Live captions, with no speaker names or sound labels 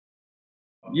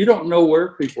You don't know where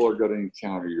people are going to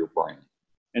encounter your brand.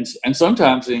 And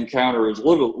sometimes the encounter is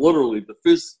literally the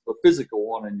physical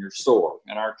one in your store,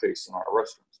 in our case, in our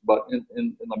restaurants. But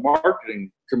in the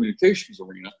marketing communications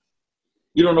arena,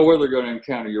 you don't know where they're going to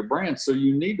encounter your brand. So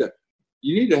you need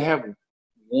to have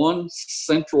one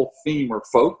central theme or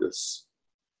focus.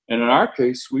 And in our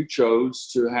case, we chose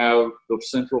to have the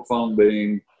central theme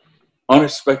being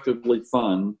unexpectedly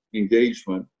fun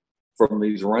engagement from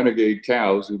these renegade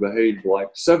cows who behaved like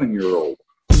 7-year-olds.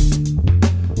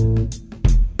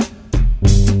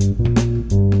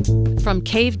 From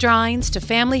cave drawings to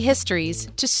family histories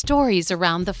to stories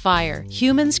around the fire,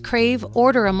 humans crave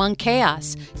order among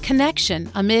chaos, connection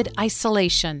amid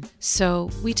isolation. So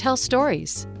we tell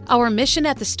stories. Our mission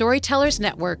at the Storytellers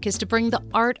Network is to bring the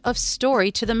art of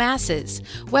story to the masses.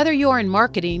 Whether you're in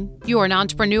marketing, you're an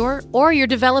entrepreneur, or you're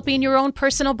developing your own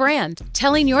personal brand,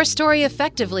 telling your story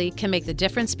effectively can make the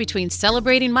difference between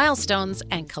celebrating milestones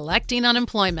and collecting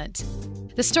unemployment.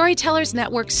 The Storytellers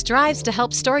Network strives to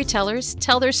help storytellers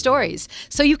tell their stories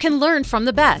so you can learn from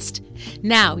the best.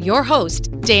 Now, your host,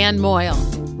 Dan Moyle.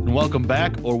 Welcome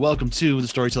back, or welcome to the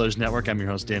Storytellers Network. I'm your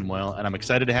host, Dan Moyle, and I'm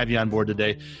excited to have you on board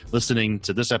today listening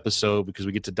to this episode because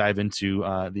we get to dive into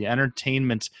the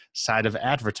entertainment side of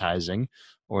advertising,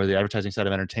 or the advertising side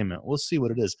of entertainment. We'll see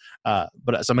what it is. So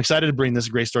I'm excited to bring this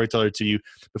great storyteller to you.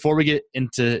 Before we get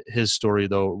into his story,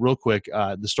 though, real quick,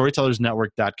 the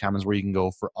storytellersnetwork.com is where you can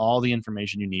go for all the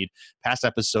information you need. Past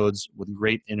episodes with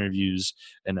great interviews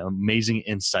and amazing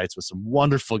insights with some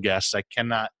wonderful guests. I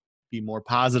cannot be more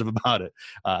positive about it.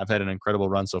 I've had an incredible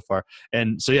run so far.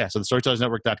 And so the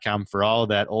storytellersnetwork.com for all of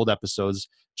that, old episodes.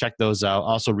 Check those out.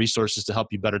 Also resources to help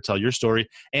you better tell your story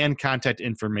and contact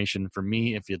information for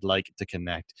me if you'd like to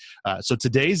connect. So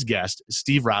today's guest,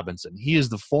 Steve Robinson. He is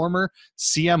the former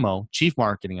CMO, Chief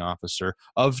Marketing Officer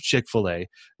of Chick-fil-A, a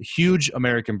huge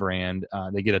American brand.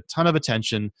 They get a ton of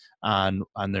attention on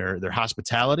their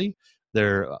hospitality.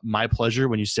 They're my pleasure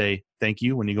when you say thank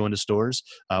you when you go into stores.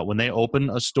 When they open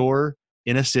a store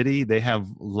in a city, they have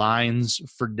lines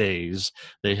for days.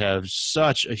 They have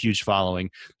such a huge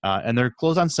following, and they're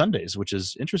closed on Sundays, which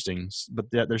is interesting. But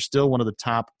they're still one of the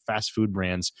top fast food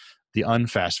brands, the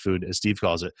unfast food, as Steve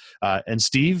calls it. And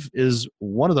Steve is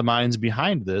one of the minds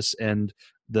behind this, and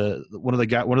one of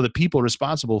the people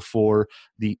responsible for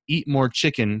the Eat More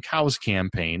Chicken Cows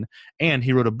campaign. And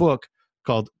he wrote a book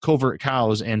called Covert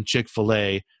Cows and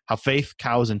Chick-fil-A, How Faith,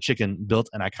 Cows, and Chicken Built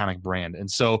an Iconic Brand.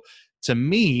 And so to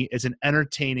me, it's an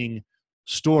entertaining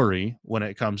story when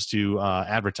it comes to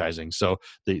advertising. So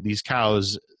these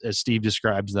cows, as Steve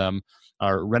describes them,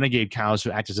 are renegade cows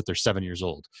who act as if they're 7 years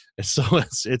old. And so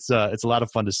it's a lot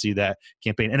of fun to see that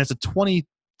campaign. And it's a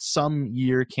 20-some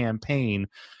year campaign,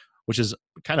 which is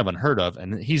kind of unheard of.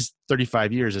 And he's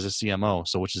 35 years as a CMO,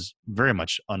 so which is very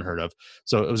much unheard of.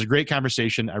 So it was a great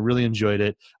conversation. I really enjoyed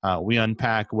it. We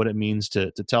unpack what it means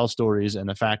to tell stories and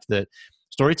the fact that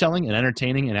storytelling and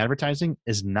entertaining and advertising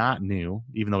is not new,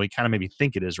 even though we kind of maybe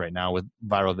think it is right now with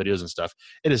viral videos and stuff.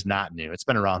 It is not new. It's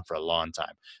been around for a long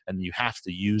time. And you have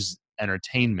to use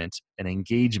entertainment and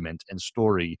engagement and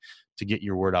story to get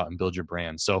your word out and build your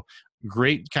brand. So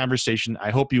great conversation.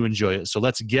 I hope you enjoy it. So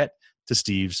let's get to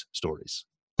Steve's stories.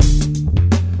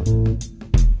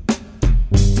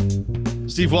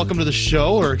 Steve, welcome to the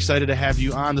show. We're excited to have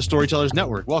you on the Storytellers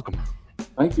Network. Welcome.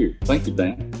 Thank you,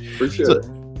 Dan. Appreciate it.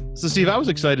 So, Steve, I was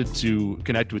excited to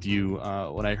connect with you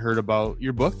when I heard about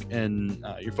your book and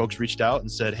your folks reached out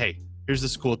and said, "Hey, here's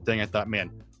this cool thing." I thought,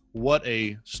 man, what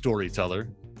a storyteller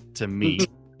to me.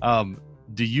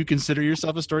 Do you consider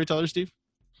yourself a storyteller, Steve?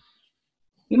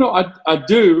 You know, I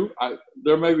do.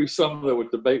 There may be some that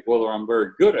would debate whether I'm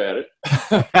very good at it.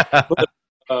 But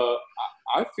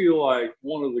I feel like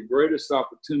one of the greatest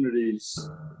opportunities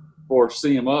for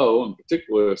CMO, and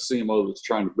particularly a CMO that's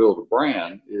trying to build a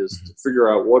brand, is to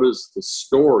figure out what is the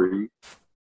story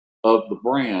of the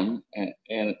brand,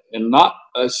 and not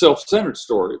a self-centered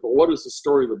story, but what is the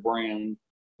story of the brand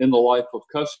in the life of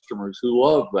customers who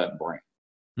love that brand,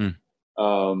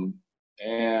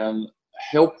 and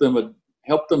help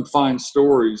them find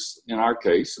stories, in our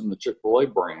case, in the Chick-fil-A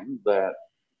brand, that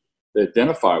they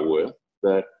identify with,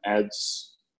 that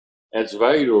adds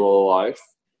value to their life.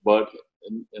 But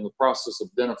in the process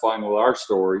of identifying with our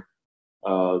story,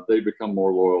 they become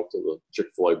more loyal to the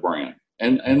Chick-fil-A brand,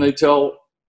 and they tell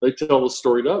the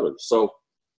story to others. So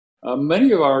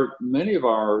many of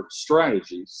our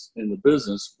strategies in the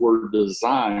business were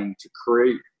designed to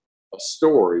create a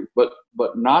story, but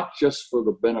not just for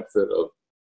the benefit of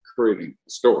creating a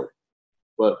story,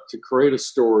 but to create a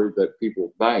story that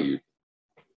people value.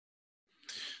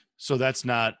 So that's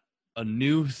not a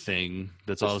new thing.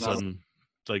 That's all of a sudden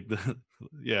like the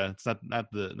yeah, it's not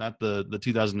the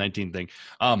 2019 thing.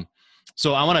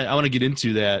 So I want to get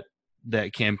into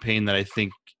that campaign that I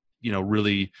think, you know,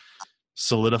 really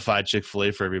solidified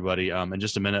Chick-fil-A for everybody in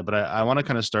just a minute. But I want to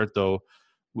kind of start though.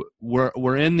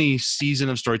 We're in the season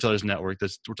of Storytellers Network.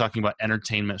 We're talking about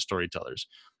entertainment storytellers,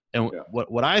 and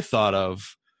what I thought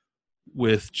of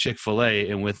with Chick-fil-A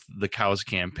and with the Cows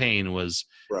campaign was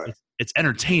it's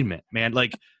entertainment, man.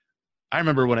 Like, I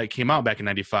remember when it came out back in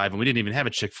 '95, and we didn't even have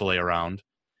a Chick-fil-A around.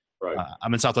 Right.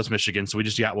 I'm in Southwest Michigan, so we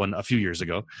just got one a few years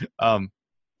ago.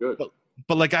 Good.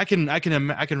 But like I can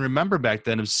remember back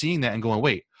then of seeing that and going,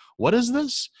 wait, what is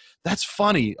this? That's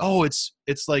funny. Oh, it's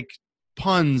like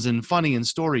puns and funny and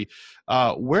story.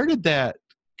 Where did that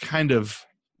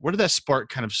spark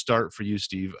kind of start for you,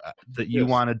 Steve? That you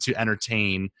wanted to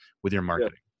entertain with your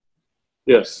marketing?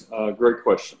 Yes, great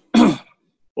question.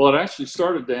 Well, it actually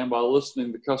started, Dan, by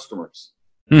listening to customers.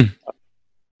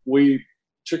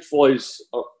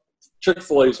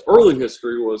 Chick-fil-A's early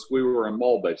history was we were a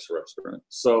mall-based restaurant,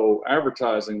 so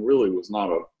advertising really was not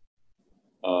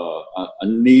a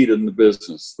need in the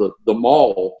business. The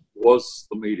mall was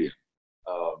the medium,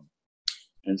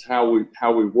 and how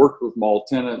we worked with mall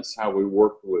tenants, how we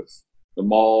worked with the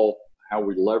mall, how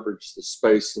we leveraged the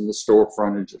space and the store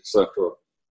frontage, etc.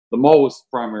 The mall was the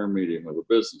primary medium of the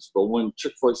business. But when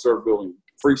Chick-fil-A started building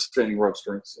freestanding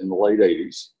restaurants in the late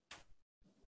 80s,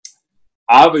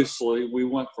 obviously we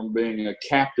went from being a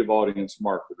captive audience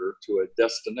marketer to a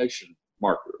destination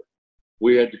marketer.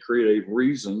 We had to create a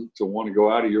reason to want to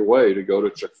go out of your way to go to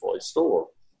a Chick-fil-A store.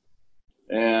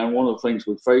 And one of the things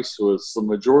we faced was the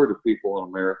majority of people in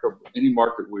America, any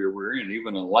market we were in,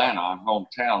 even Atlanta, my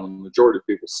hometown, the majority of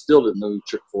people still didn't know who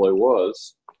Chick-fil-A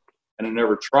was and had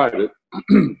never tried it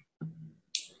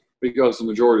because the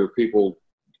majority of people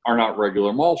are not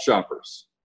regular mall shoppers.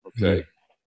 Okay.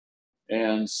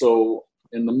 And so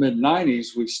in the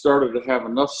mid-90s, we started to have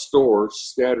enough stores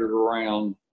scattered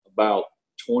around about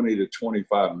 20 to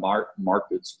 25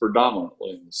 markets,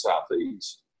 predominantly in the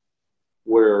Southeast,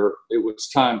 where it was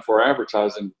time for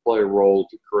advertising to play a role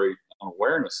to create an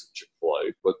awareness of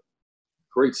Chick-fil-A, but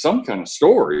create some kind of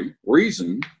story,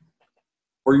 reason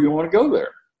for you to want to go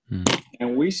there.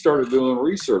 And we started doing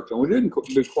research, and we didn't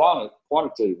do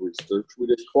quantitative research. We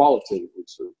did qualitative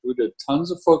research. We did tons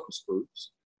of focus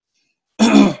groups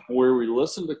where we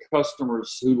listened to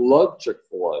customers who loved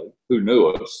Chick-fil-A, who knew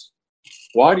us.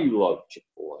 Why do you love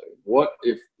Chick-fil-A? What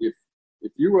if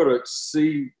you were to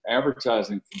see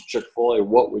advertising from Chick-fil-A,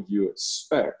 what would you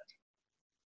expect?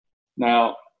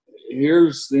 Now,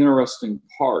 here's the interesting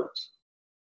part.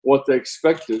 What they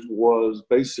expected was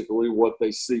basically what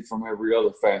they see from every other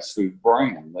fast food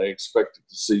brand. They expected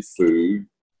to see food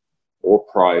or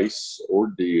price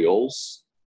or deals.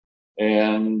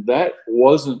 And that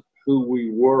wasn't who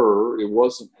we were. It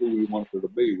wasn't who we wanted to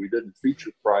be. We didn't feature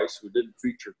price. We didn't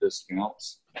feature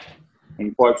discounts.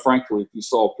 And quite frankly, if you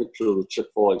saw a picture of the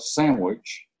Chick-fil-A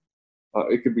sandwich,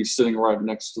 it could be sitting right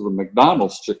next to the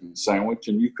McDonald's chicken sandwich,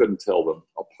 and you couldn't tell them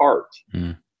apart.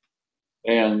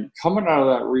 And coming out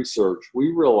of that research,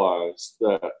 we realized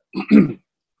that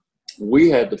we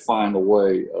had to find a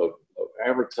way of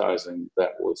advertising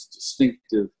that was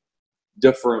distinctive,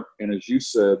 different, and as you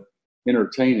said,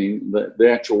 entertaining.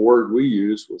 The actual word we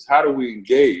used was, how do we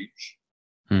engage?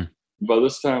 By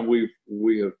this time, we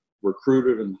have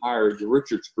recruited and hired the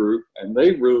Richards Group, and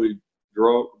they really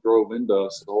drove into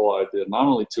us the whole idea, not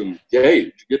only to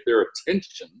engage, get their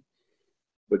attention,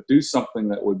 but do something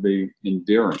that would be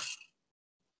endearing.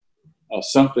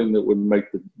 Something that would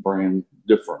make the brand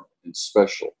different and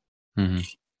special.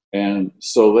 And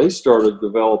so they started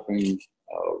developing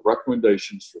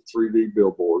recommendations for 3D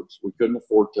billboards. We couldn't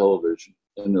afford television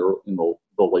in the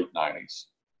late 90s.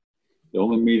 The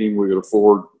only medium we could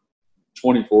afford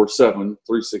 24/7,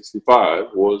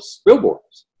 365 was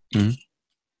billboards.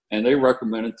 And they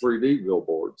recommended 3D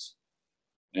billboards.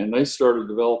 And they started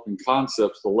developing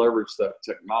concepts to leverage that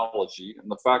technology, and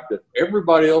the fact that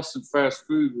everybody else in fast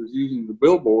food was using the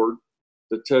billboard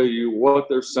to tell you what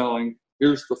they're selling,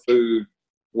 here's the food,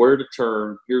 where to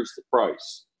turn, here's the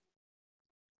price.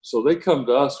 So they come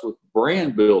to us with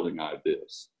brand building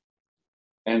ideas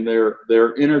and their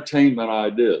entertainment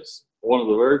ideas. One of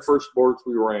the very first boards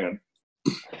we ran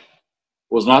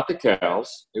was not the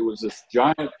Cows. It was this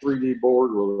giant 3D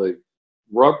board with a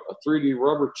 3D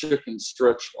rubber chicken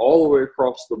stretched all the way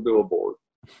across the billboard.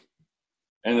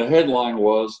 And the headline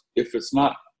was, if it's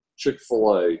not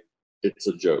Chick-fil-A, it's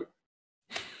a joke.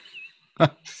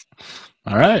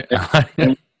 All right.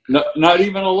 And not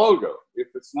even a logo. If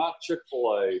it's not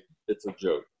Chick-fil-A, it's a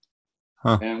joke.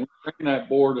 And we ran that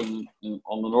board on the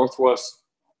Northwest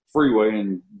freeway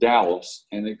in Dallas,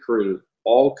 and it created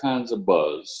all kinds of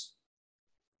buzz.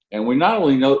 And we not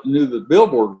only knew the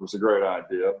billboard was a great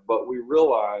idea, but we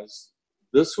realized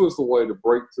this was the way to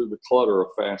break through the clutter of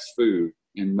fast food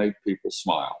and make people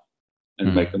smile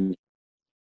and make them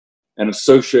and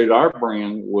associate our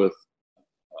brand with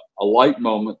a light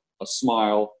moment, a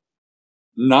smile,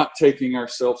 not taking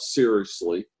ourselves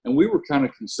seriously. And we were kind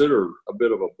of considered a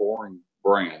bit of a boring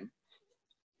brand.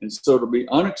 And so to be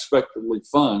unexpectedly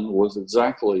fun was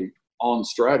exactly on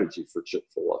strategy for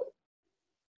Chick-fil-A.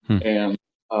 And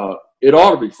it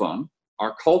ought to be fun.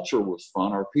 Our culture was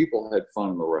fun. Our people had fun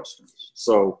in the restaurants.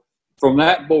 So from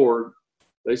that board,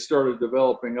 they started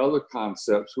developing other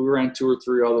concepts. We ran 2 or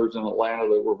 3 others in Atlanta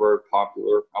that were very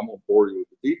popular. I won't bore you with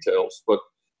the details, but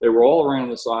they were all around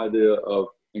this idea of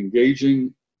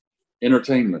engaging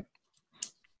entertainment.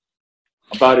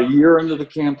 About a year into the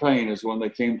campaign is when they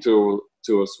came to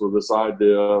us with this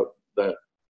idea that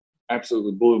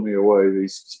absolutely blew me away.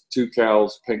 These 2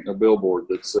 cows painting a billboard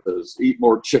that says "Eat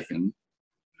more chicken,"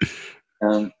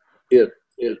 and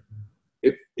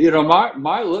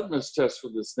my litmus test for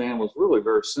this, Dan, was really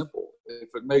very simple. If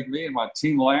it made me and my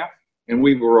team laugh, and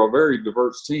we were a very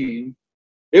diverse team,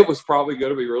 it was probably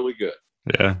going to be really good.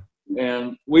 Yeah.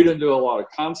 And we didn't do a lot of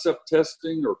concept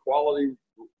testing or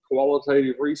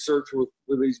qualitative research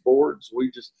with these boards.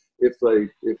 We just, if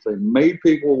they made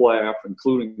people laugh,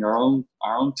 including our own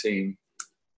team,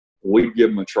 we'd give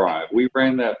them a try. We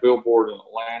ran that billboard in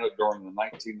Atlanta during the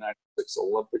 1996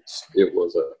 Olympics. It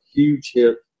was a huge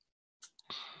hit.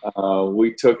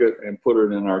 We took it and put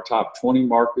it in our top 20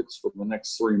 markets for the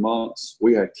next 3 months.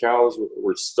 We had cows that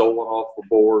were stolen off the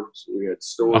boards. We had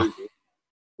stories.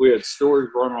 We had stories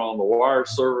running on the wire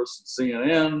service and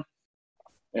CNN.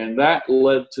 And that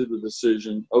led to the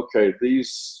decision, okay,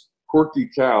 these quirky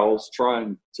cows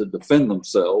trying to defend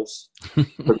themselves,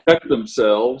 protect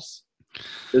themselves,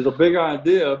 is a big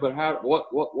idea, but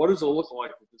what does it look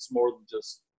like if it's more than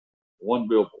just one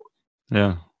billboard?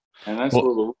 Yeah. And that's where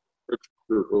the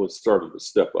group really started to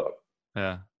step up.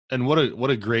 Yeah. And what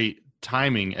a great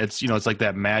timing. It's, it's like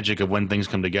that magic of when things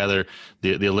come together,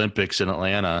 the Olympics in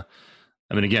Atlanta.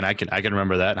 I mean, again, I can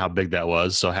remember that and how big that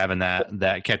was. So having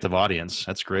that captive audience,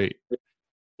 that's great.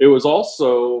 It was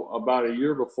also about a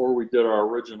year before we did our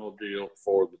original deal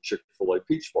for the Chick-fil-A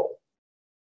Peach Bowl,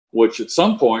 which at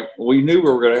some point we knew we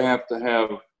were going to have,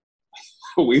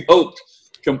 we hoped,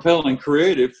 compelling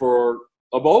creative for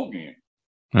a bowl game.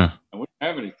 And we didn't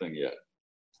have anything yet.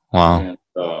 Wow. And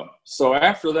so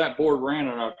after that board ran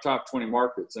in our top 20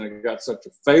 markets and it got such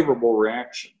a favorable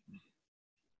reaction,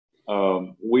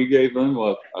 we gave them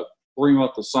a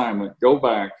 3-month assignment. Go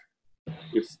back.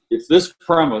 If this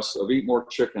premise of Eat More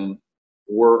Chicken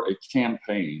were a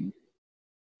campaign,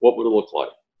 what would it look like?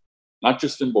 Not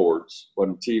just in boards, but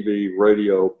in TV,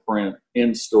 radio, print,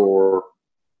 in-store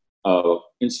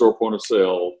point of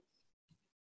sale.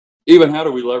 Even how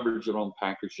do we leverage it on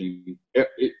packaging?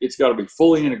 It's got to be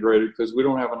fully integrated because we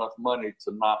don't have enough money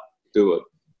to not do it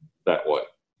that way.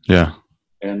 Yeah.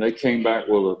 And they came back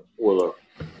with a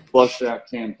flushed out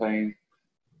campaign.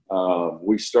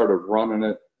 We started running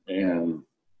it, and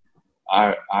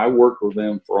I worked with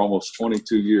them for almost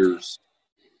 22 years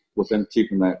with them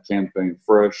keeping that campaign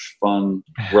fresh, fun,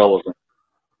 relevant,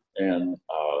 and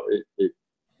it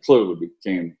clearly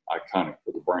became iconic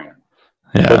for the brand.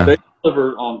 Yeah. But they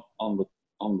delivered on the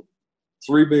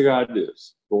 3 big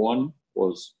ideas. The one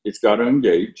was it's got to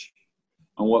engage,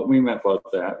 and what we meant by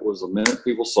that was the minute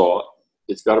people saw it,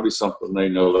 it's got to be something they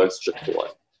know that's Chick-fil-A.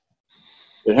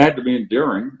 It had to be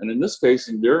endearing, and in this case,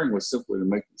 endearing was simply to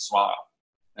make them smile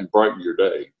and brighten your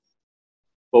day.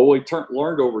 But what we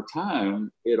learned over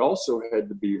time, it also had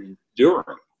to be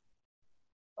enduring.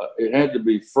 It had to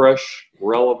be fresh,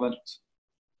 relevant,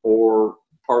 or,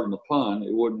 pardon the pun,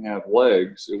 it wouldn't have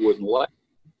legs, it wouldn't lag.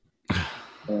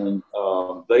 And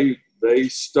they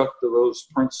stuck to those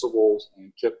principles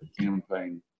and kept the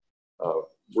campaign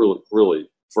really, really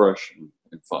fresh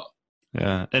and fun.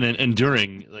 Yeah. And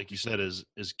enduring, like you said, is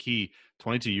key.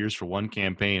 22 years for one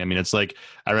campaign. I mean, it's like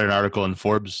I read an article in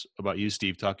Forbes about you,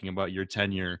 Steve, talking about your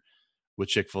tenure with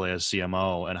Chick-fil-A as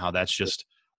CMO and how that's just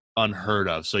unheard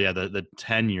of. So yeah, the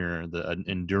tenure, the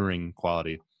enduring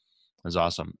quality is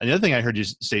awesome. And the other thing I heard you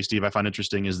say, Steve, I found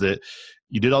interesting is that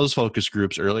you did all those focus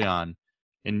groups early on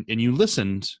and you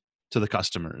listened to the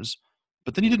customers,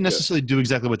 but then you didn't necessarily do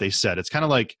exactly what they said. It's kind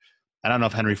of like, I don't know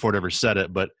if Henry Ford ever said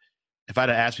it, but if I'd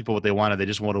asked people what they wanted, they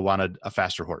just would have wanted a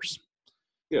faster horse.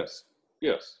 Yes.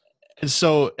 And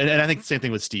so, and I think the same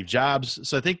thing with Steve Jobs.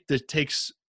 So I think that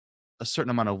takes a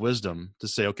certain amount of wisdom to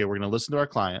say, okay, we're going to listen to our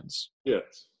clients.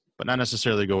 Yes. but not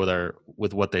necessarily go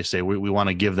with what they say. We want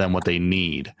to give them what they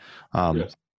need.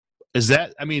 Yes. Is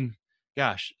that, I mean,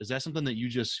 gosh, is that something that you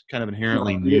just kind of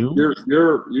inherently knew?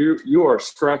 You are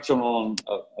scratching on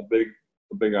a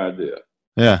big idea.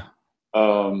 Yeah.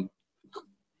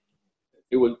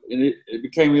 It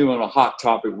became even a hot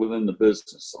topic within the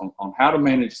business on how to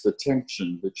manage the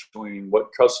tension between what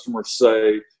customers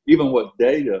say, even what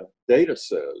data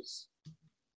says,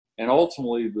 and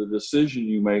ultimately the decision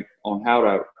you make on how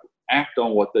to act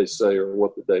on what they say or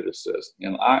what the data says.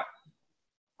 And I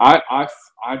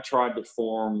tried to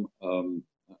form,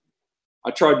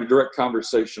 I tried to direct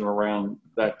conversation around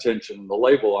that tension. The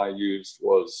label I used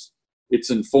was, it's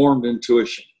informed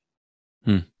intuition.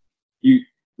 In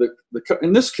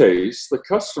this case, the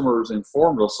customers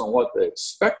informed us on what they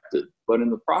expected, but in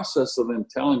the process of them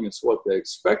telling us what they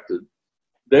expected,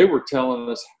 they were telling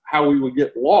us how we would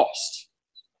get lost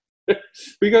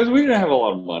because we didn't have a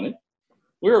lot of money.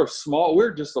 We're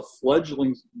just a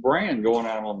fledgling brand going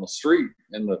out on the street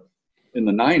in the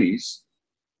 90s.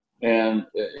 And,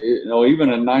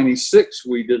 even in 96,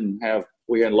 we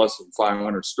had less than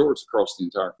 500 stores across the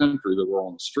entire country that were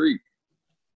on the street.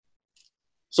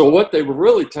 So what they were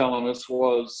really telling us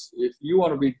was, if you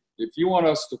want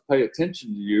us to pay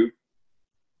attention to you,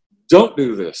 don't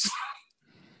do this.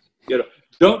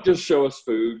 Don't just show us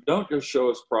food. Don't just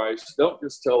show us price. Don't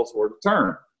just tell us where to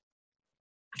turn.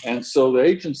 And so the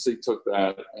agency took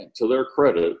that to their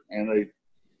credit, and they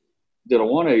did a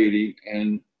 180.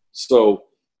 And so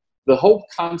the whole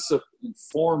concept of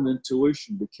informed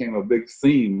intuition became a big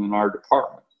theme in our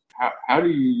department. How do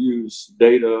you use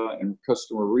data and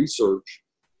customer research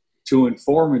to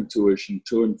inform intuition,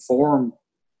 to inform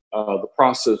the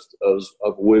process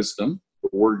of wisdom, the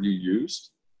word you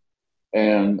used?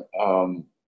 And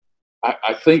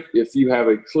I think if you have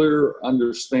a clear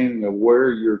understanding of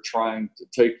where you're trying to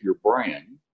take your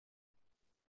brand,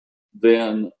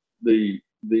 then the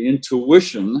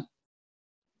intuition,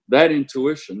 that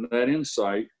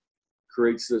insight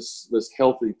creates this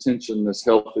healthy tension, this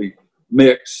healthy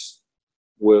mix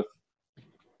with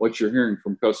what you're hearing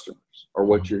from customers or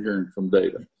what you're hearing from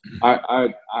data.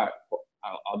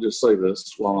 I'll just say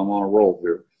this while I'm on a roll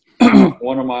here.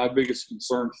 One of my biggest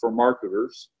concerns for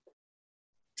marketers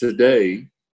today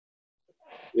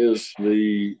is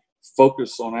the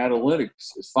focus on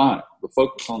analytics is fine. The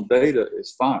focus on data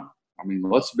is fine. I mean,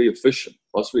 let's be efficient.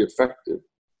 Let's be effective.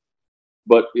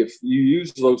 But if you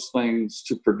use those things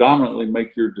to predominantly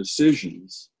make your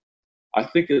decisions, I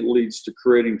think it leads to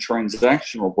creating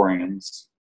transactional brands,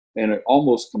 and it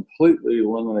almost completely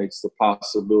eliminates the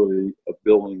possibility of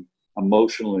building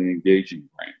emotionally engaging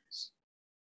brands.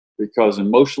 Because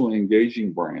emotionally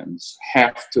engaging brands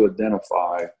have to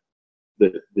identify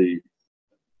the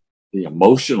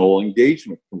emotional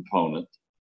engagement component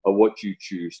of what you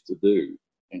choose to do.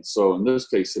 And so in this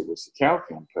case, it was the cow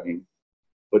campaign,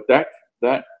 but that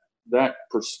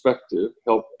perspective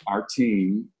helped our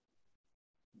team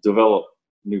develop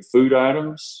new food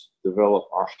items, develop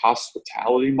our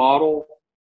hospitality model,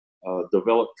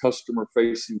 develop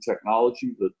customer-facing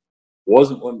technology that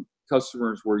wasn't what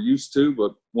customers were used to,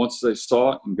 but once they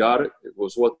saw it and got it, it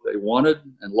was what they wanted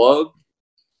and loved.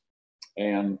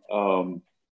 And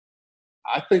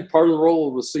I think part of the role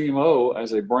of the CMO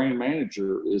as a brand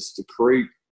manager is to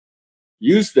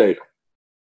use data,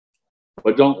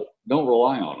 but don't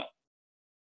rely on it.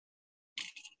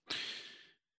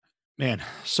 Man,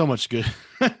 so much good.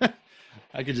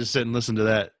 I could just sit and listen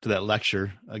to that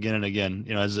lecture again and again,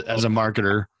 as a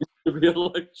marketer. To be a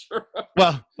lecturer.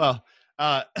 Well,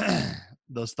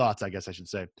 those thoughts, I guess I should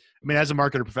say. I mean, as a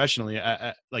marketer professionally,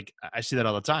 I see that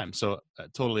all the time. So I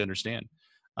totally understand.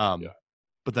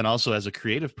 But then also as a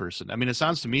creative person, I mean, it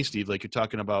sounds to me, Steve, like you're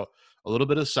talking about a little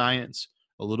bit of science,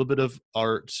 a little bit of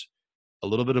art, a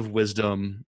little bit of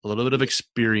wisdom, a little bit of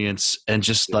experience, and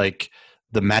just like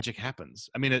the magic happens.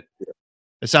 I mean, it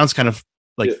sounds kind of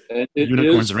like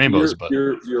unicorns and rainbows, but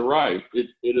you're right. It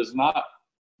is not.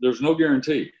 There's no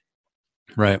guarantee.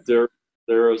 Right.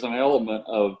 There is an element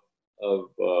of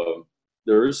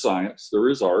there is science, there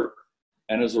is art,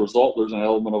 and as a result, there's an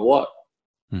element of luck.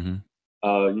 Mm-hmm.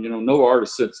 No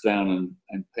artist sits down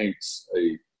and paints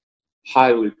a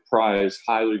highly prized,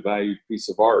 highly valued piece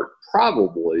of art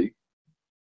probably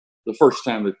the first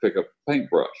time they pick up a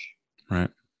paintbrush. Right.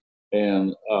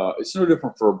 And it's no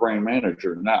different for a brand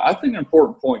manager. Now, I think an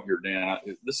important point here, Dan,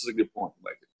 this is a good point to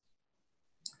make.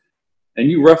 And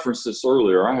you referenced this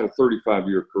earlier. I had a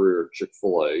 35-year career at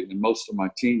Chick-fil-A, and most of my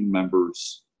team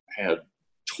members had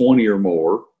 20 or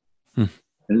more, and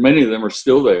many of them are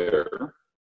still there.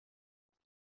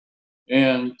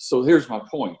 And so here's my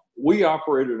point. We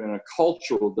operated in a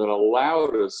culture that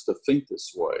allowed us to think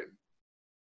this way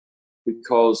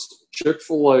because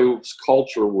Chick-fil-A's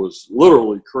culture was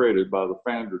literally created by the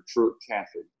founder, Truett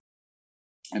Cathy.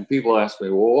 And people ask me,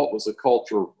 well, what was the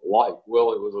culture like?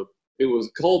 Well, it was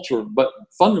a culture, but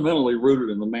fundamentally rooted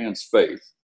in the man's faith.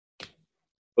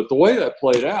 But the way that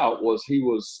played out was he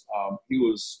was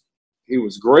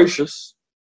gracious,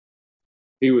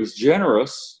 he was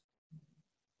generous,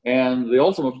 and the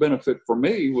ultimate benefit for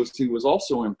me was he was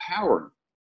also empowering.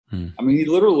 I mean, he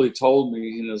literally told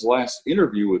me in his last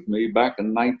interview with me back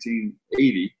in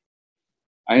 1980,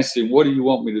 I asked him, what do you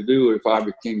want me to do if I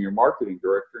became your marketing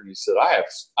director? And he said,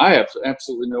 I have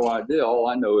absolutely no idea. All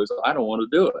I know is I don't want to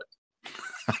do it.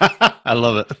 I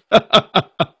love it.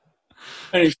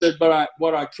 And he said, but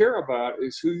what I care about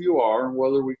is who you are and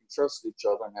whether we can trust each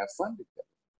other and have fun together.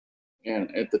 And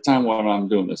at the time when I'm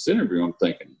doing this interview, I'm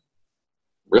thinking,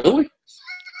 really?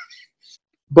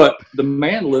 But the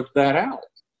man lived that out.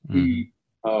 He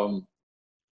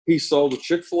saw the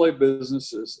Chick-fil-A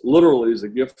businesses literally as a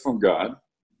gift from God.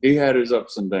 He had his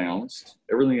ups and downs.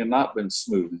 Everything had not been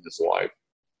smooth in his life.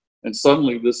 And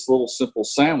suddenly this little simple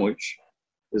sandwich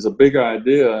is a big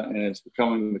idea, and it's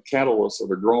becoming the catalyst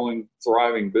of a growing,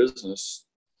 thriving business.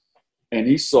 And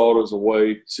he saw it as a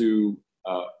way to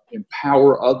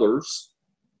empower others,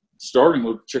 starting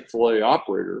with Chick-fil-A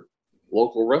operator,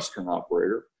 local restaurant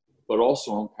operator, but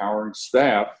also empowering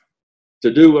staff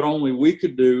to do what only we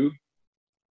could do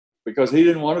because he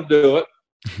didn't want to do it,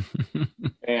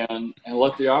 and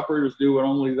let the operators do what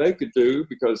only they could do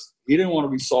because he didn't want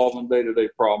to be solving day-to-day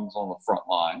problems on the front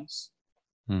lines.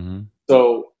 Mm-hmm.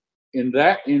 So in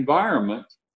that environment,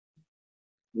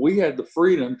 we had the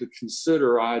freedom to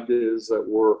consider ideas that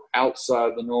were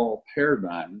outside the normal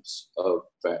paradigms of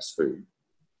fast food.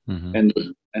 Mm-hmm.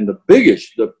 And the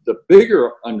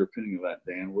bigger underpinning of that,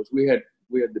 Dan, was we had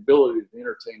the ability to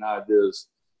entertain ideas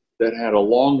that had a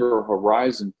longer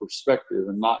horizon perspective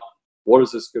and not what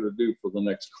is this going to do for the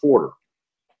next quarter?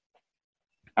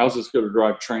 How's this going to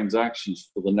drive transactions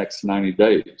for the next 90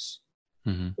 days?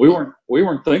 Mm-hmm. We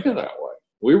weren't thinking that way.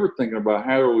 We were thinking about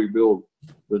how do we build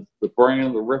the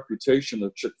brand, the reputation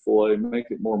of Chick-fil-A,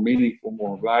 make it more meaningful,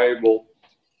 more valuable,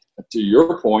 and to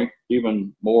your point,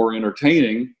 even more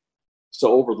entertaining.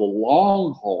 So over the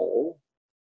long haul,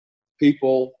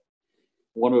 people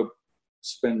want to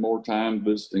spend more time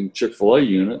visiting Chick-fil-A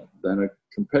unit than a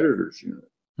competitor's unit.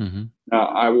 Mm-hmm. Now,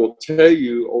 I will tell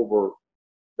you over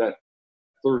that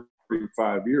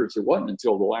 35 years, it wasn't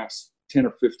until the last 10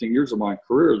 or 15 years of my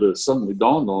career that it suddenly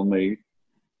dawned on me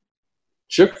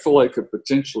Chick-fil-A could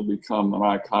potentially become an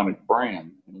iconic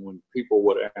brand. And when people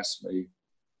would ask me,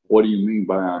 what do you mean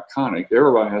by iconic?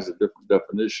 Everybody has a different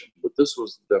definition, but this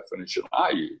was the definition I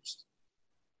used.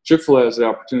 Chick-fil-A has the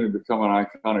opportunity to become an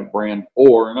iconic brand,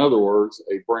 or in other words,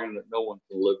 a brand that no one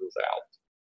can live without.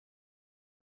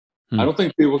 I don't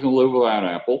think people can live without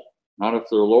Apple, not if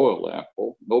they're loyal to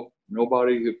Apple.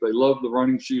 Nobody, if they love the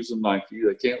running shoes of Nike,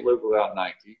 they can't live without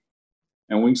Nike.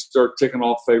 And we can start ticking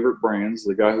off favorite brands.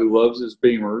 The guy who loves his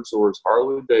Beamers or his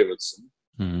Harley Davidson.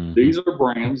 Mm-hmm. These are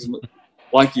brands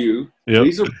like you. Yep.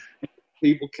 These are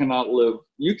people cannot live.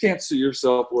 You can't see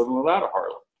yourself living without a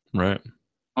Harley. Right.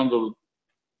 Under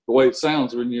the way it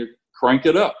sounds when you crank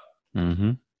it up.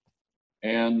 Mm-hmm.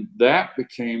 And that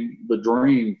became the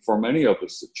dream for many of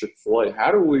us at Chick-fil-A.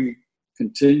 How do we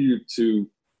continue to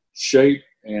shape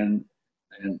and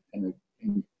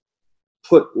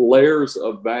put layers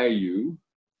of value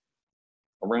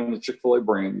around the Chick-fil-A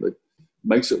brand that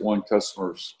makes it one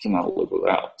customers cannot live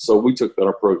without? So we took that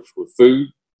approach with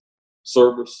food,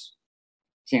 service,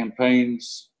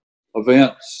 campaigns,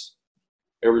 events,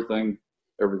 everything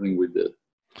we did.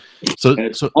 So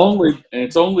it's only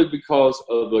because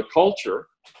of the culture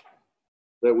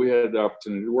that we had the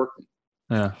opportunity to work in.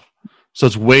 Yeah. So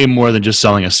it's way more than just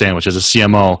selling a sandwich. As a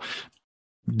CMO,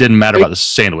 didn't matter about the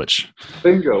sandwich.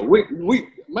 Bingo.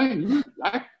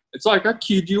 It's like I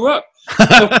queued you up.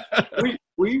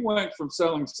 we went from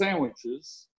selling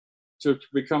sandwiches to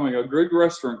becoming a good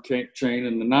restaurant chain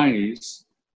in the 90s,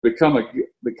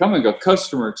 becoming a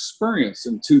customer experience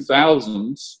in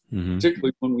 2000s, mm-hmm.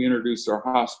 particularly when we introduced our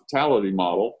hospitality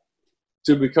model,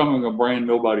 to becoming a brand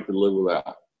nobody could live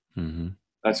without. Mm-hmm.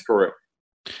 That's correct.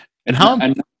 And how?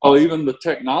 And now even the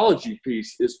technology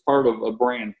piece is part of a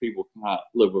brand people cannot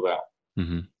live without.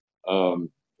 Mm-hmm.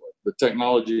 The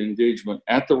technology engagement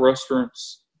at the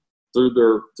restaurants, through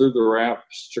their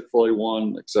apps, Chick-fil-A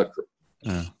One, etc.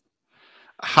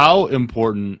 How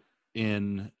important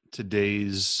in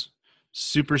today's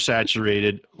super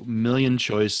saturated, million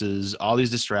choices, all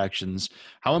these distractions.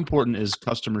 How important is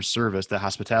customer service, the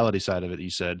hospitality side of it, you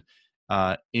said,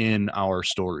 in our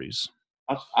stories?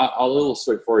 I'll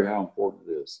illustrate for you how important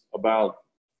it is. About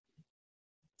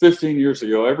 15 years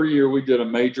ago, every year we did a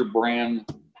major brand,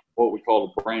 what we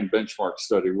call a brand benchmark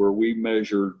study, where we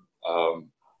measured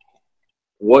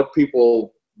what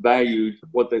people valued,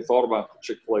 what they thought about the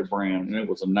Chick-fil-A brand. And it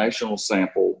was a national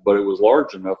sample, but it was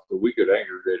large enough that we could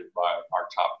aggregate it by our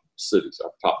top cities,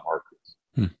 our top markets.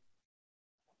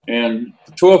 And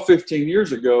 12, 15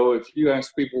 years ago, if you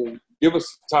ask people, give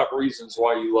us the top reasons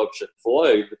why you love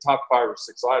Chick-fil-A, the top 5 or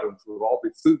 6 items would all be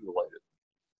food related.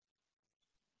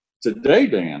 Today,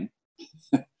 Dan,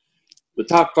 the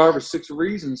top 5 or 6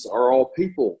 reasons are all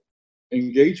people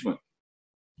engagement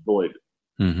related.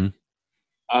 Mm-hmm.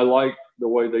 I like the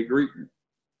way they greet me.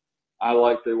 I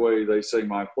like the way they say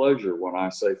my pleasure when I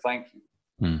say thank you.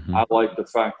 Mm-hmm. I like the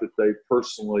fact that they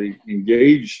personally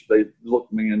engage. They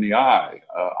look me in the eye.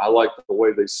 I like the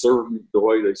way they serve me,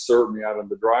 out in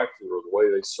the drive-thru, or the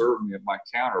way they serve me at my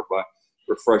counter by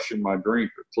refreshing my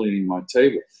drink or cleaning my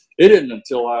table. It isn't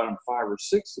until item 5 or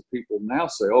 6 that people now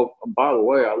say, oh, and by the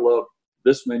way, I love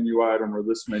this menu item or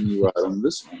this menu item,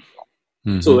 this menu item.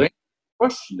 Mm-hmm. So the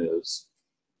question is,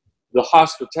 the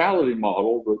hospitality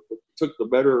model that took the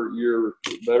better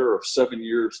of 7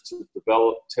 years to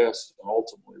develop, test, and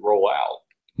ultimately roll out.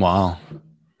 Wow.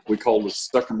 We call this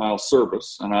second mile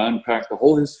service, and I unpack the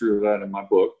whole history of that in my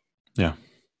book. Yeah.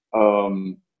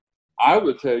 I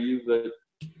would tell you that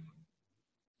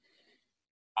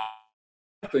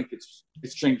I think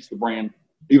it's changed the brand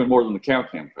even more than the cow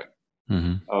campaign.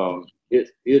 Mm-hmm.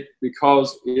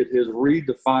 Because it has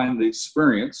redefined the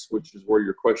experience, which is where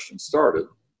your question started.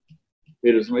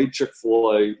 It has made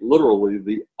Chick-fil-A literally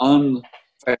the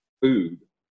unfast food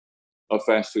of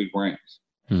fast food brands.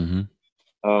 Mm-hmm.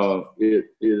 It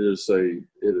is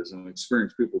an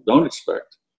experience people don't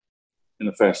expect in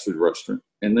a fast food restaurant,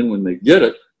 and then when they get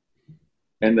it,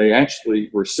 and they actually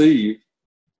receive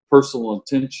personal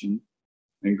attention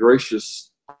and gracious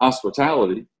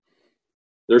hospitality,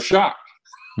 they're shocked.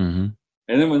 Mm-hmm.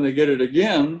 And then when they get it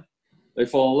again, they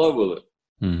fall in love with it.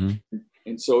 Mm-hmm.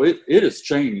 And so it has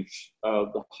changed.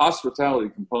 The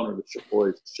hospitality component of Chick-fil-A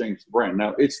has changed the brand.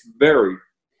 Now, it's very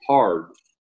hard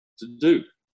to do.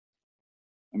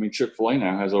 I mean, Chick-fil-A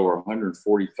now has over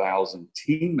 140,000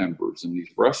 team members in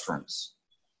these restaurants.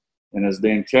 And as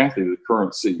Dan Cathy, the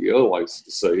current CEO, likes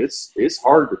to say, it's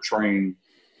hard to train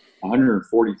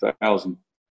 140,000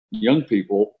 young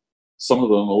people, some of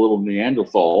them a little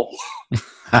Neanderthal,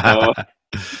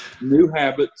 new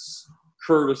habits,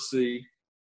 courtesy,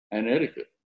 and etiquette.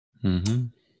 Mm-hmm.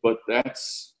 But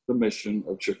that's the mission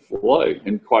of Chick-fil-A.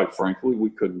 And quite frankly, we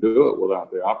couldn't do it without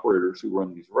the operators who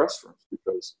run these restaurants,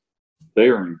 because they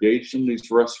are engaged in these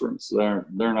restaurants. They're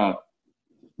not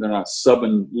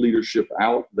subbing leadership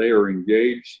out. They are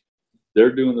engaged.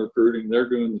 They're doing the recruiting. They're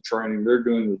doing the training. They're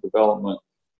doing the development.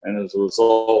 And as a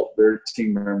result, their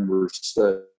team members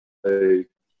stay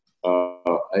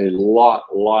a lot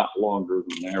longer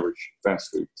than the average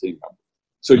fast food team member.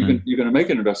 So you're going to make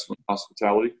an investment in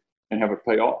hospitality and have it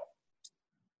pay off.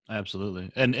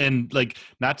 Absolutely. And like,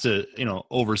 not to,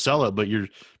 oversell it, but you're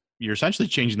essentially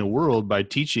changing the world by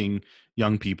teaching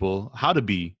young people how to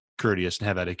be courteous and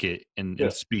have etiquette and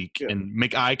speak and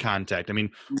make eye contact. I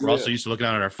mean, we're also used to looking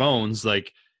down at our phones,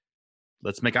 like,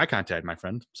 let's make eye contact, my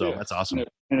friend. So that's awesome.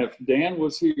 And if Dan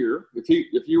was here, if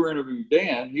you were interviewing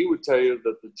Dan, he would tell you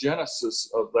that the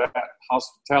genesis of that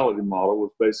hospitality model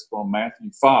was based on Matthew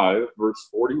 5, verse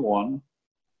 41,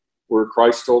 where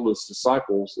Christ told his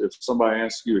disciples, if somebody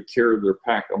asks you to carry their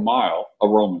pack a mile, a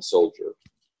Roman soldier,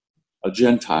 a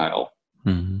Gentile,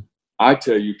 mm-hmm. I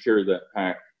tell you, carry that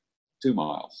pack 2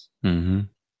 miles. Mm-hmm.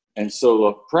 And so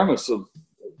the premise of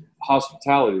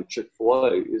hospitality at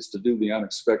Chick-fil-A is to do the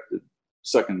unexpected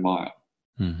second mile.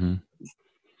 Mm-hmm.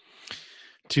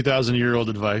 2,000-year-old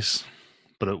advice,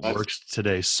 but it works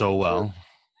today so well.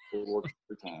 It works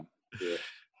every time. Yeah.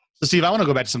 So, Steve, I want to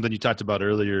go back to something you talked about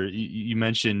earlier. You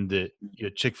mentioned that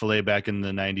Chick-fil-A back in the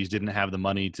 90s didn't have the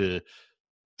money to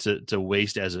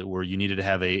waste, as it were. You needed to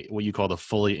have what you call a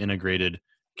fully integrated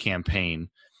campaign.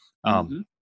 Mm-hmm.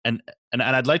 And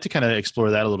I'd like to kind of explore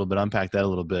that a little bit, unpack that a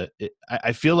little bit.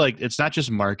 I feel like it's not just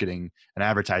marketing and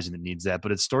advertising that needs that,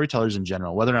 but it's storytellers in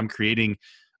general. Whether I'm creating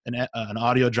an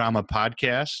audio drama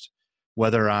podcast,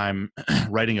 whether I'm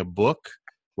writing a book,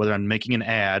 whether I'm making an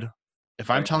ad,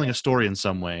 if I'm telling a story in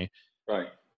some way, right?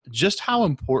 Just how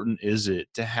important is it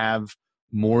to have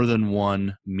more than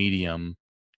one medium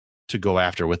to go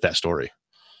after with that story?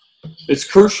 It's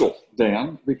crucial,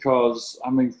 Dan, because I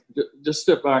mean, just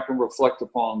step back and reflect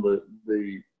upon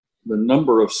the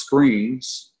number of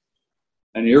screens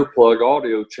and earplug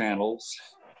audio channels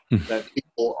that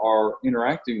people are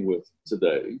interacting with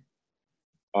today.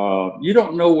 You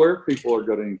don't know where people are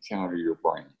going to encounter your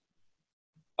brand.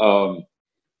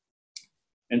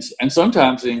 And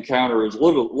sometimes the encounter is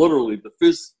literally the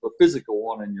physical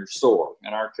one in your store,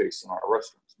 in our case, in our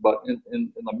restaurants. But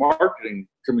in the marketing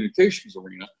communications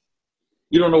arena,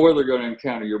 you don't know where they're going to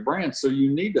encounter your brand. So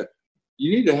you need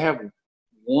to have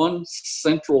one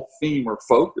central theme or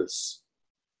focus.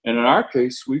 And in our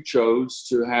case, we chose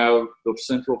to have the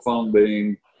central theme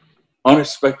being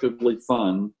unexpectedly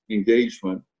fun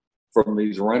engagement from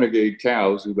these renegade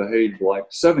cows who behaved like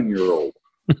 7-year-olds.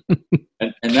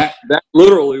 and that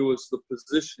literally was the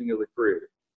positioning of the creative.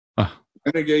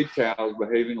 Renegade cows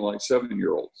behaving like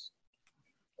 7-year-olds.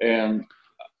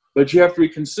 But you have to be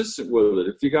consistent with it.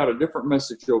 If you got a different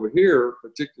message over here,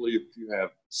 particularly if you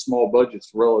have small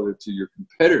budgets relative to your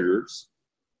competitors,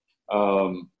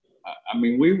 I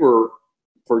mean, we were,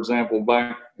 for example,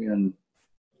 back in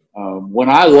when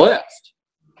I left,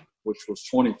 which was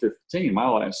 2015, my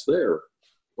last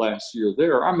year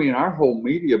there, I mean, our whole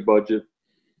media budget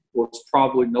was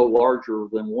probably no larger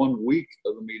than 1 week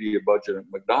of the media budget at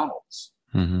McDonald's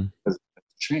as a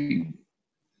chain.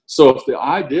 So if the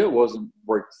idea wasn't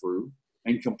breakthrough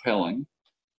and compelling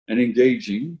and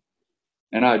engaging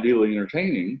and ideally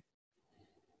entertaining,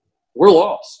 we're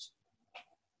lost.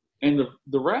 And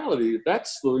the reality,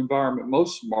 that's the environment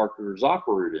most marketers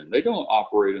operate in. They don't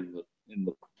operate in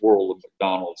the world of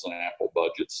McDonald's and Apple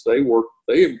budgets. They work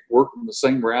in the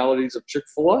same realities of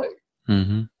Chick-fil-A.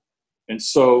 And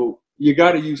so you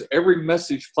got to use every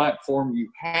message platform you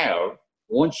have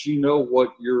once you know what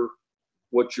your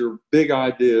big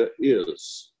idea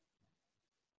is.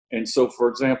 And so, for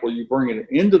example, you bring it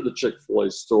into the Chick-fil-A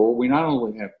store. We not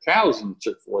only have cows in the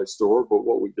Chick-fil-A store, but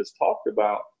what we just talked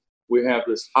about, we have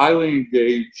this highly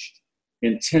engaged,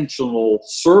 intentional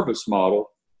service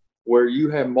model where you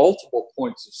have multiple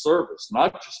points of service,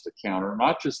 not just a counter,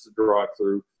 not just a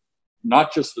drive-through,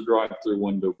 not just the drive-through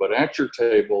window, but at your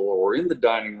table or in the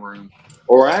dining room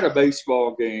or at a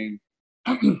baseball game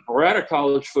or at a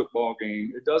college football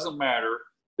game. It doesn't matter.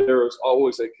 There is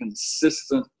always a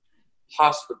consistent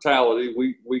hospitality.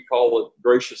 We call it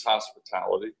gracious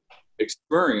hospitality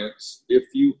experience if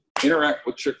you interact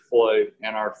with Chick-fil-A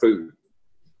and our food.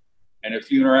 And if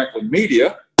you interact with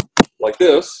media like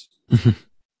this,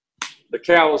 the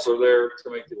cows are there to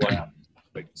make you laugh, to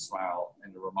make you smile,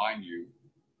 and to remind you,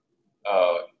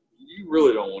 you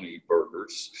really don't want to eat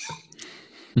burgers.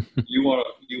 You want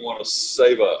to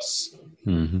save us.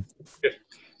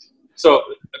 So,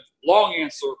 long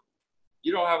answer,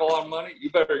 you don't have a lot of money,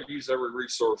 you better use every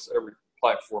resource, every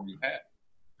platform you have.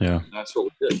 Yeah. And that's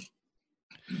what we did.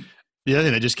 The other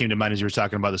thing that just came to mind as you were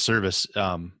talking about the service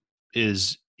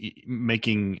is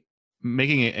making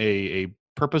a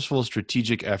purposeful,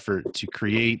 strategic effort to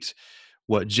create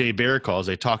what Jay Baer calls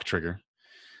a talk trigger,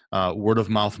 word of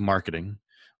mouth marketing.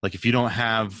 Like if you don't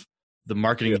have the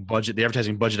marketing budget, the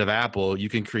advertising budget of Apple, you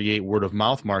can create word of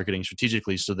mouth marketing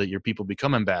strategically so that your people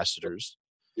become ambassadors.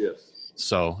 Yes.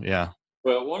 So, yeah.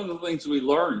 Well, one of the things we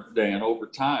learned, Dan, over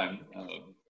time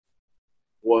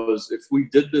was if we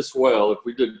did this well,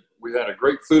 we had a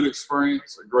great food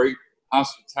experience, a great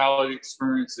hospitality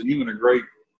experience, and even a great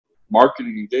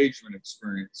marketing engagement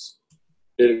experience,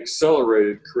 it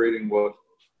accelerated creating what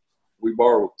we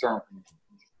borrowed a term from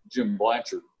Jim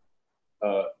Blanchard.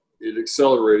 It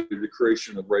accelerated the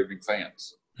creation of raving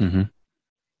fans. And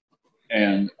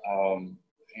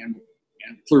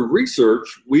through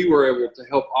research, we were able to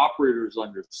help operators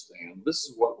understand this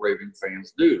is what raving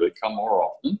fans do. They come more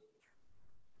often.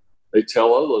 They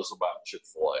tell others about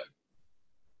Chick-fil-A.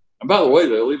 And by the way,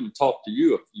 they'll even talk to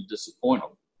you if you disappoint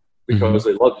them because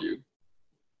they love you.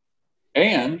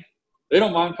 And they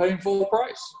don't mind paying full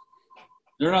price.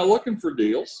 They're not looking for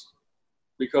deals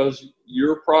because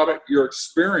your product, your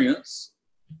experience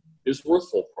is worth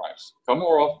full price. Come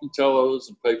more often, tell others,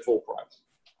 and pay full price.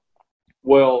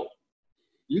 Well,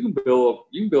 you can build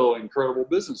an incredible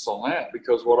business on that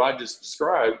because what I just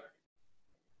described,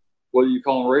 whether you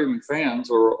call them raving fans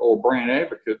or brand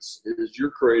advocates, is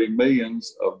you're creating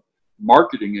millions of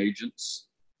marketing agents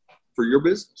for your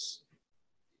business,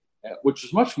 which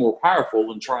is much more powerful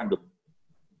than trying to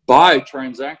buy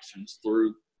transactions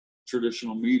through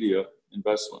traditional media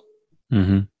investment.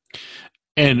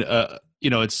 And,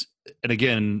 and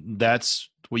again, that's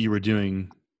what you were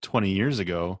doing 20 years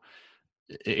ago.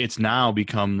 It's now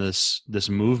become this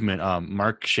movement.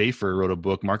 Mark Schaefer wrote a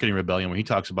book, Marketing Rebellion, where he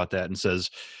talks about that and says,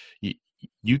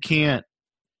 you can't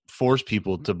force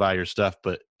people to buy your stuff,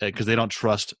 but because they don't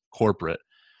trust corporate,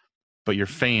 but your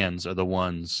fans are the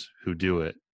ones who do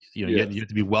it. You know, you have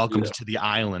to be welcomed to the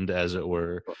island, as it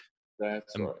were.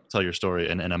 That's right. Tell your story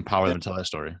and empower them to tell that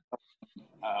story.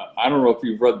 I don't know if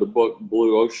you've read the book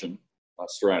Blue Ocean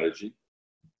Strategy.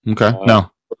 Okay, no.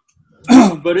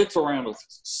 But it's around a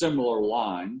similar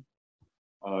line.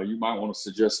 You might want to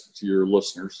suggest it to your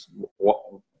listeners,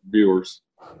 viewers.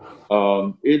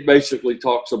 It basically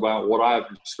talks about what I've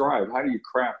described. How do you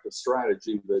craft a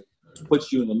strategy that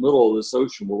puts you in the middle of this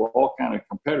ocean with all kind of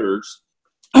competitors,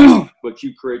 but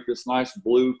you create this nice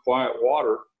blue, quiet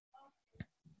water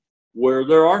where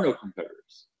there are no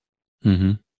competitors.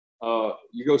 Mm-hmm.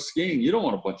 You go skiing, you don't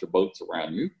want a bunch of boats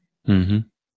around you. Mm-hmm.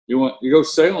 You go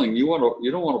sailing, you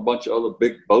don't want a bunch of other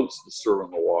big boats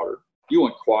disturbing the water. You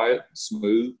want quiet,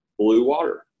 smooth, blue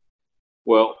water.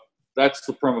 Well, that's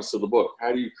the premise of the book.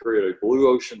 How do you create a blue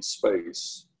ocean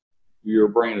space? Your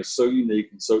brain is so unique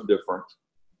and so different.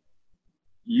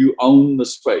 You own the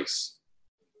space.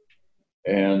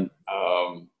 And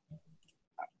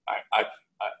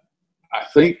I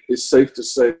think it's safe to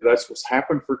say that's what's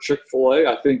happened for Chick-fil-A.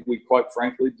 I think we quite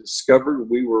frankly discovered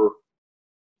we were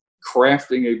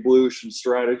crafting a blue ocean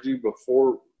strategy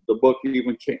before the book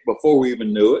even came, before we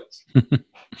even knew it.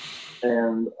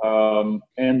 And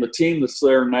the team that's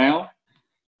there now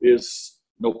is,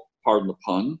 no, pardon the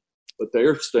pun, but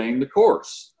they're staying the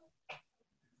course.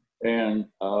 And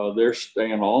they're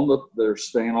staying on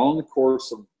the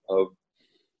course of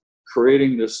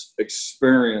creating this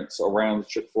experience around the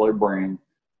Chick-fil-A brand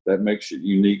that makes it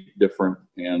unique, different,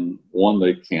 and one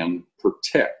they can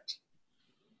protect.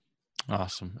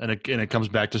 Awesome. And it comes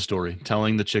back to story,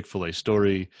 telling the Chick-fil-A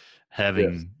story,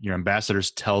 having your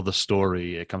ambassadors tell the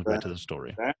story. It comes back to the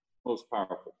story. That's the most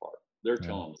powerful part. They're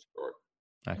telling the story.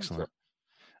 Excellent.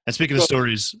 And speaking of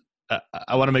stories,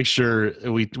 I want to make sure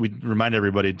we remind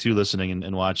everybody too, listening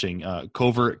and watching,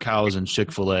 Covert Cows and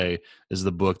Chick-fil-A is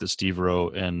the book that Steve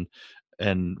wrote. And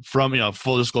from,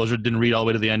 full disclosure, didn't read all the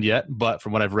way to the end yet, but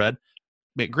from what I've read,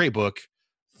 great book.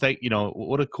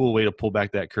 What a cool way to pull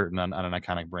back that curtain on an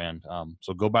iconic brand.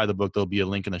 So go buy the book. There'll be a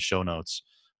link in the show notes.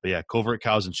 But yeah, Covert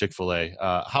Cows and Chick-fil-A.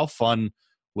 How fun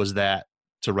was that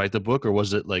to write the book, or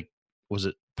was it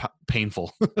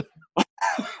painful?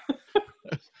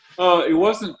 It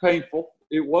wasn't painful.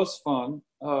 It was fun.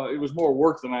 It was more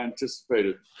work than I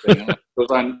anticipated,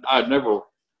 because I'd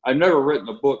never written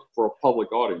a book for a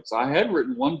public audience. I had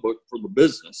written one book for the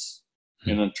business,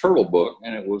 in a turtle book,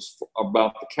 and it was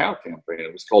about the cow campaign.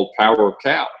 It was called Power of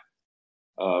Cow,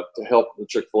 to help the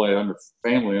Chick-fil-A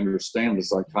family understand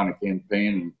this iconic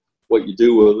campaign and what you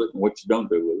do with it and what you don't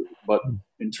do with it. But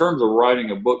in terms of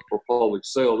writing a book for public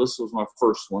sale, this was my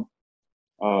first one.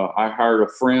 I hired a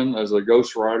friend as a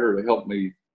ghostwriter to help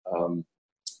me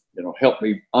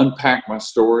unpack my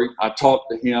story. I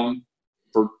talked to him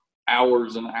for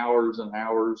hours and hours and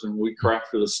hours, and we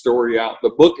crafted a story out. The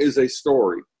book is a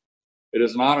story. It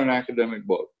is not an academic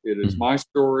book. It is my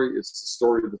story. It's the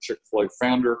story of the Chick-fil-A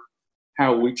founder,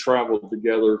 how we traveled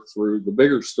together through the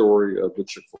bigger story of the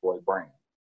Chick-fil-A brand.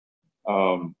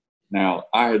 Now,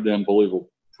 I had the unbelievable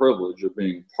privilege of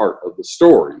being part of the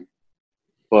story,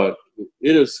 but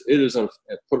it is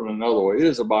put it another way, it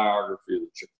is a biography of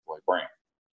the Chick-fil-A brand.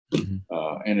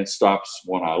 And it stops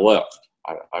when I left.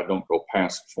 I don't go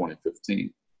past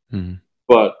 2015.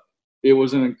 But it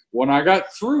was when I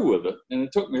got through with it, and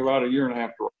it took me about a year and a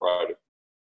half to write it.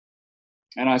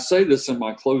 And I say this in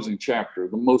my closing chapter.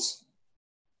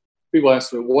 People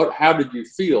ask me, how did you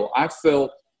feel? I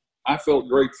felt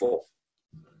grateful.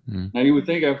 Now, you would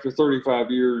think after 35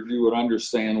 years, you would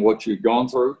understand what you'd gone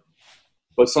through.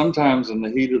 But sometimes in the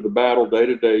heat of the battle, day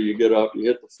to day, you get up, you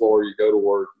hit the floor, you go to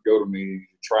work, you go to meetings,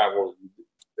 you travel,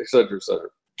 et cetera, et cetera.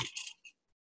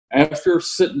 After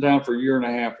sitting down for a year and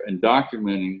a half and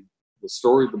documenting the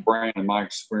story of the brand and my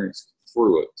experience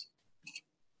through it,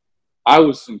 I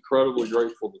was incredibly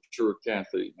grateful to Truett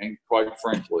Cathy and, quite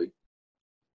frankly,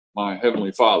 my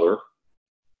Heavenly Father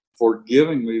for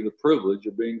giving me the privilege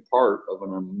of being part of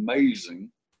an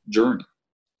amazing journey,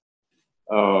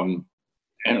 and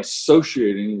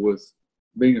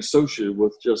being associated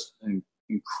with just an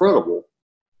incredible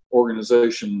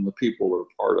organization and the people that are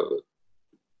part of it.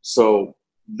 So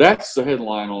that's the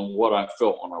headline on what I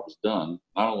felt when I was done.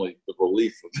 Not only the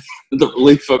relief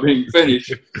of being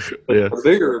finished, but the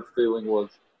bigger feeling was,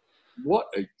 what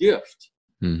a gift.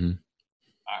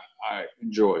 I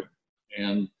enjoyed.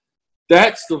 And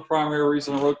that's the primary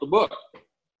reason I wrote the book,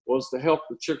 was to help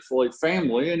the Chick-fil-A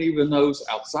family, and even those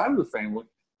outside of the family,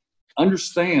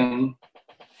 understand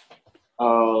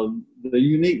the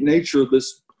unique nature of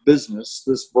this business,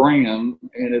 this brand,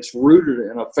 and it's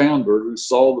rooted in a founder who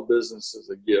saw the business as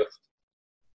a gift.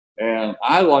 And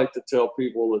I like to tell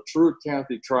people that Truett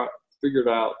Cathy figured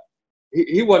out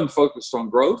he wasn't focused on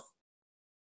growth.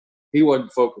 He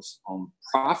wasn't focused on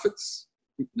profits.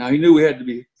 Now, he knew he had to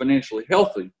be financially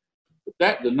healthy, but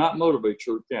that did not motivate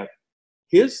Truett Cathy.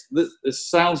 It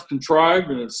sounds contrived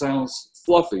and it sounds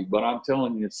fluffy, but I'm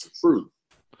telling you it's the truth.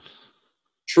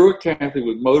 Truett Cathy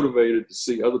was motivated to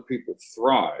see other people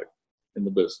thrive in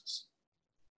the business,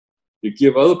 to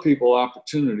give other people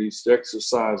opportunities to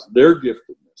exercise their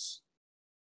giftedness,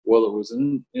 whether it was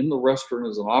in the restaurant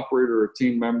as an operator or a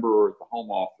team member or at the home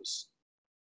office.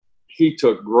 He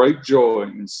took great joy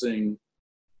in seeing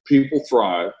people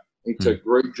thrive. He took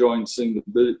great joy in seeing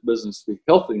the business be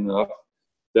healthy enough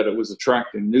that it was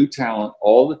attracting new talent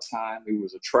all the time. He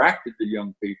was attracted to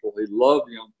young people. He loved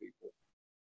young people.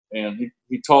 And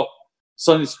he taught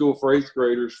Sunday school for 8th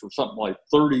graders for something like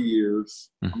 30 years.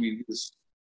 I mean,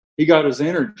 he got his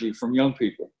energy from young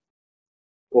people.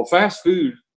 Well, fast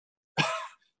food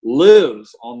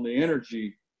lives on the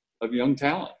energy of young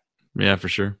talent. Yeah, for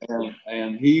sure.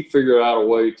 And he figured out a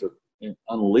way to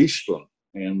unleash them.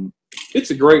 And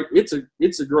it's a great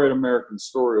American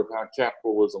story of how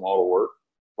capitalism ought to work,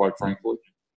 quite frankly.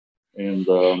 And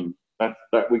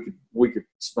that we could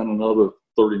spend another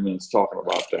 30 minutes talking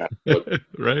about that. But,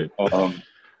 right.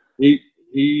 He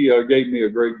gave me a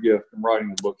great gift, and writing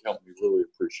the book helped me really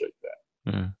appreciate that.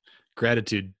 Yeah.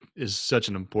 Gratitude is such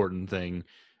an important thing.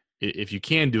 If you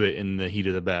can do it in the heat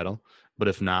of the battle, but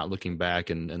if not, looking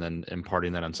back and then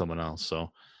imparting that on someone else.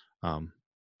 So,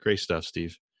 great stuff,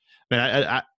 Steve.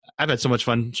 Man, I've had so much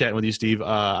fun chatting with you, Steve.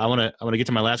 I want to get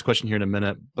to my last question here in a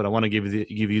minute, but I want to give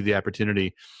you the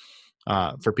opportunity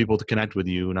for people to connect with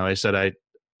you. Now, I said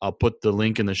I'll put the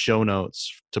link in the show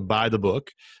notes to buy the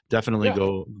book. Definitely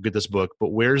go get this book. But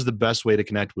where's the best way to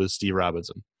connect with Steve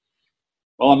Robinson?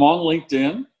 Well, I'm on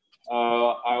LinkedIn.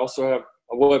 I also have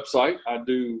a website. I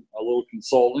do a little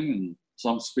consulting and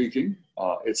some speaking.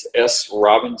 It's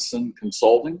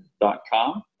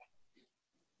srobinson.consulting.com.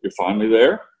 You'll find me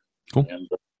there. Cool. And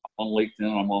I'm on LinkedIn.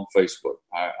 I'm on Facebook.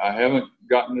 I haven't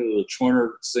gotten into the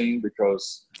Twitter scene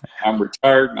because I'm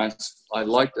retired and I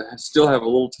like to still have a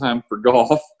little time for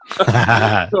golf. So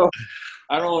I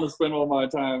don't want to spend all my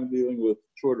time dealing with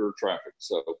Twitter traffic.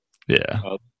 So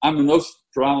I'm in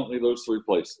predominantly those three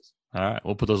places. All right.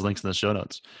 We'll put those links in the show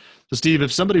notes. So, Steve,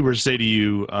 if somebody were to say to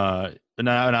you,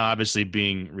 now obviously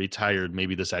being retired,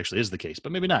 maybe this actually is the case,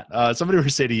 but maybe not. Somebody were to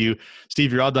say to you,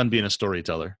 Steve, you're all done being a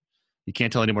storyteller. You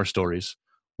can't tell any more stories.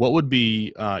 What would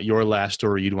be your last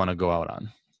story you'd want to go out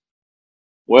on?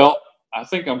 Well, I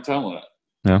think I'm telling it.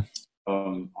 Yeah.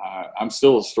 I'm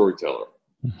still a storyteller.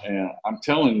 And I'm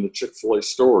telling the Chick-fil-A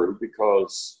story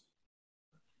because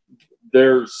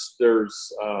there's a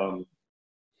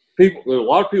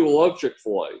lot of people love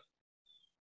Chick-fil-A,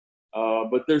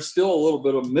 but there's still a little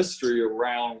bit of mystery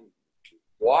around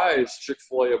why is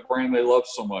Chick-fil-A a brand they love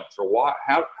so much, or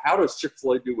how does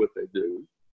Chick-fil-A do what they do?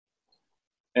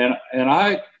 And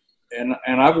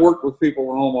I've worked with people in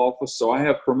the home office, so I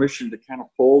have permission to kind of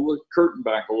pull the curtain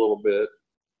back a little bit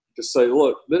to say,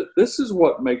 look, this is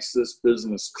what makes this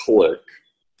business click.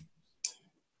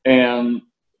 And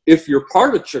if you're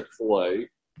part of Chick-fil-A,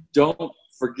 don't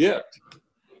forget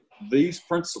these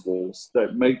principles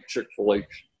that make Chick-fil-A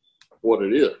what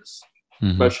it is.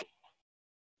 Especially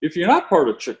if you're not part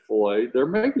of Chick-fil-A, there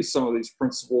may be some of these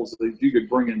principles that you could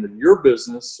bring into your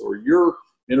business or your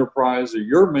enterprise or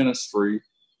your ministry,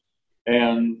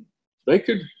 and they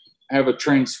could have a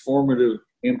transformative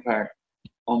impact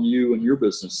on you and your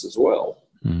business as well.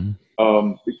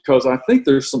 Because I think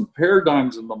there's some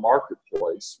paradigms in the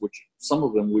marketplace, which some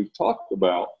of them we've talked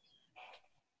about,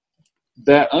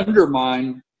 that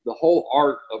undermine the whole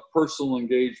art of personal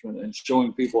engagement and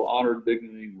showing people honor,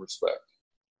 dignity, and respect.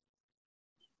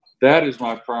 That is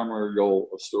my primary goal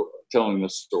of telling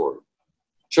this story.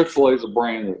 Chick-fil-A is a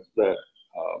brand that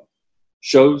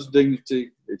shows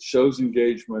dignity, it shows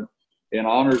engagement, and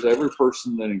honors every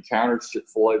person that encounters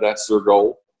Chick-fil-A. That's their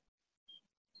goal.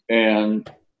 And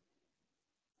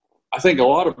I think a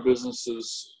lot of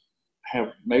businesses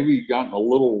have maybe gotten a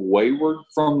little wayward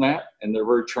from that, and they're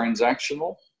very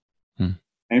transactional.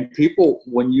 And people,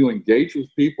 when you engage with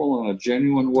people in a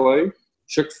genuine way,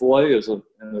 Chick-fil-A it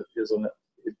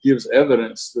gives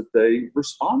evidence that they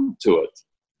respond to it,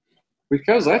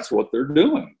 because that's what they're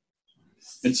doing.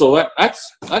 And so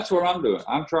that's what I'm doing.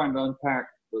 I'm trying to unpack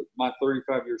my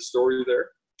 35-year story there,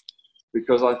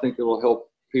 because I think it'll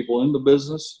help people in the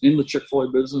business, in the Chick-fil-A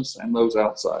business, and those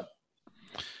outside.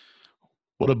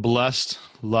 What a blessed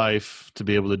life to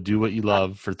be able to do what you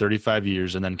love for 35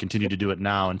 years and then continue to do it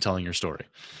now and telling your story.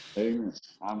 Amen.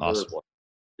 I'm Awesome. very blessed.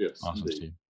 Yes, Awesome, indeed.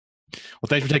 Steve. Well,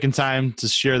 thanks for taking time to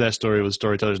share that story with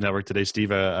Storytellers Network today,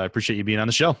 Steve. I appreciate you being on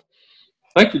the show.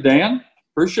 Thank you, Dan.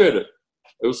 Appreciate it.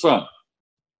 It was fun.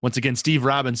 Once again, Steve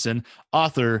Robinson,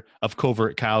 author of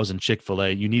Covert Cows and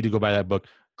Chick-fil-A. You need to go buy that book.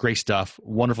 Great stuff.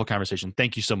 Wonderful conversation.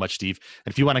 Thank you so much, Steve.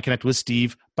 And if you want to connect with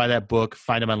Steve, buy that book,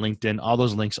 find him on LinkedIn. All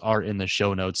those links are in the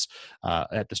show notes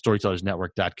at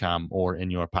thestorytellersnetwork.com or in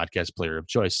your podcast player of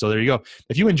choice. So there you go.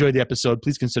 If you enjoyed the episode,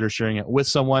 please consider sharing it with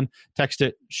someone. Text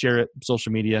it, share it,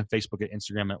 social media, Facebook it,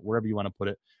 Instagram it, wherever you want to put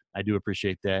it. I do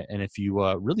appreciate that. And if you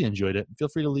really enjoyed it, feel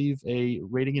free to leave a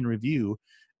rating and review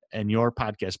and your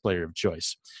podcast player of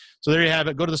choice. So there you have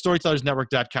it. Go to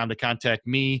thestorytellersnetwork.com to contact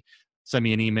me. Send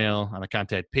me an email on the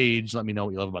contact page. Let me know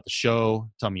what you love about the show.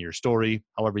 Tell me your story,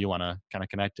 however you want to kind of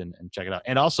connect and check it out.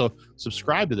 And also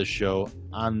subscribe to the show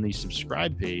on the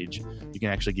subscribe page. You can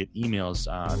actually get emails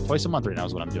twice a month right now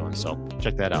is what I'm doing. So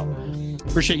check that out.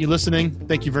 Appreciate you listening.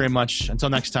 Thank you very much.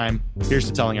 Until next time, here's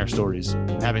to telling our stories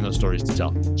and having those stories to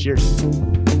tell. Cheers.